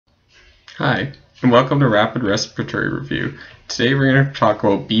Hi, and welcome to Rapid Respiratory Review. Today we're going to talk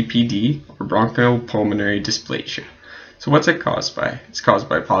about BPD, or Bronchopulmonary Dysplasia. So what's it caused by? It's caused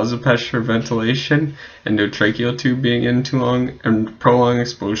by positive pressure ventilation, endotracheal tube being in too long, and prolonged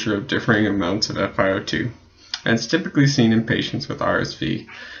exposure of differing amounts of FiO2. And it's typically seen in patients with RSV,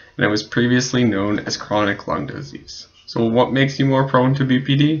 and it was previously known as chronic lung disease. So what makes you more prone to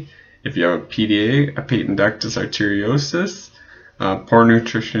BPD? If you have a PDA, a patent ductus arteriosus, poor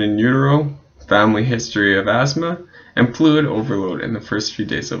nutrition in utero, family history of asthma, and fluid overload in the first few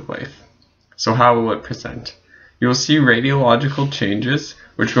days of life. So how will it present? You will see radiological changes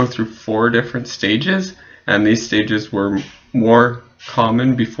which go through 4 different stages, and these stages were more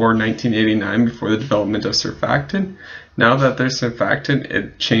common before 1989, before the development of surfactant. Now that there's surfactant,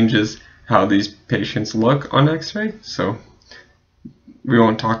 it changes how these patients look on x-ray, so we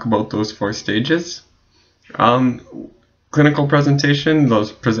won't talk about those 4 stages. Clinical presentation,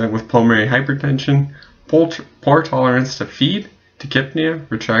 those present with pulmonary hypertension, poor tolerance to feed, tachypnea,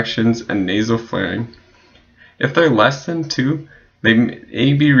 retractions, and nasal flaring. If they're less than 2, they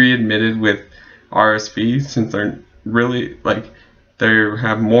may be readmitted with RSV since they're they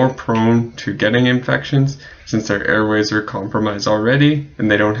have more prone to getting infections since their airways are compromised already and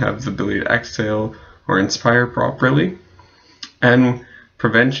they don't have the ability to exhale or inspire properly. And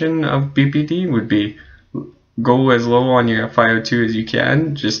prevention of BPD would be go as low on your FiO2 as you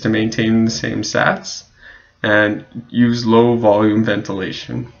can just to maintain the same sats, and use low volume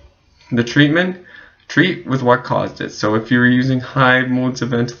ventilation. The treatment, treat with what caused it. So if you're using high modes of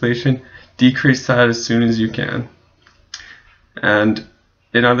ventilation, decrease that as soon as you can. And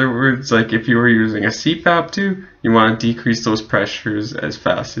in other words, like if you were using a CPAP tube, you want to decrease those pressures as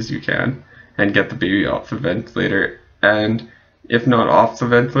fast as you can and get the baby off the ventilator. And if not off the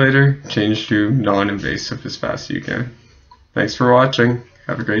ventilator, change to non-invasive as fast as you can. Thanks for watching.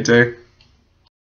 Have a great day.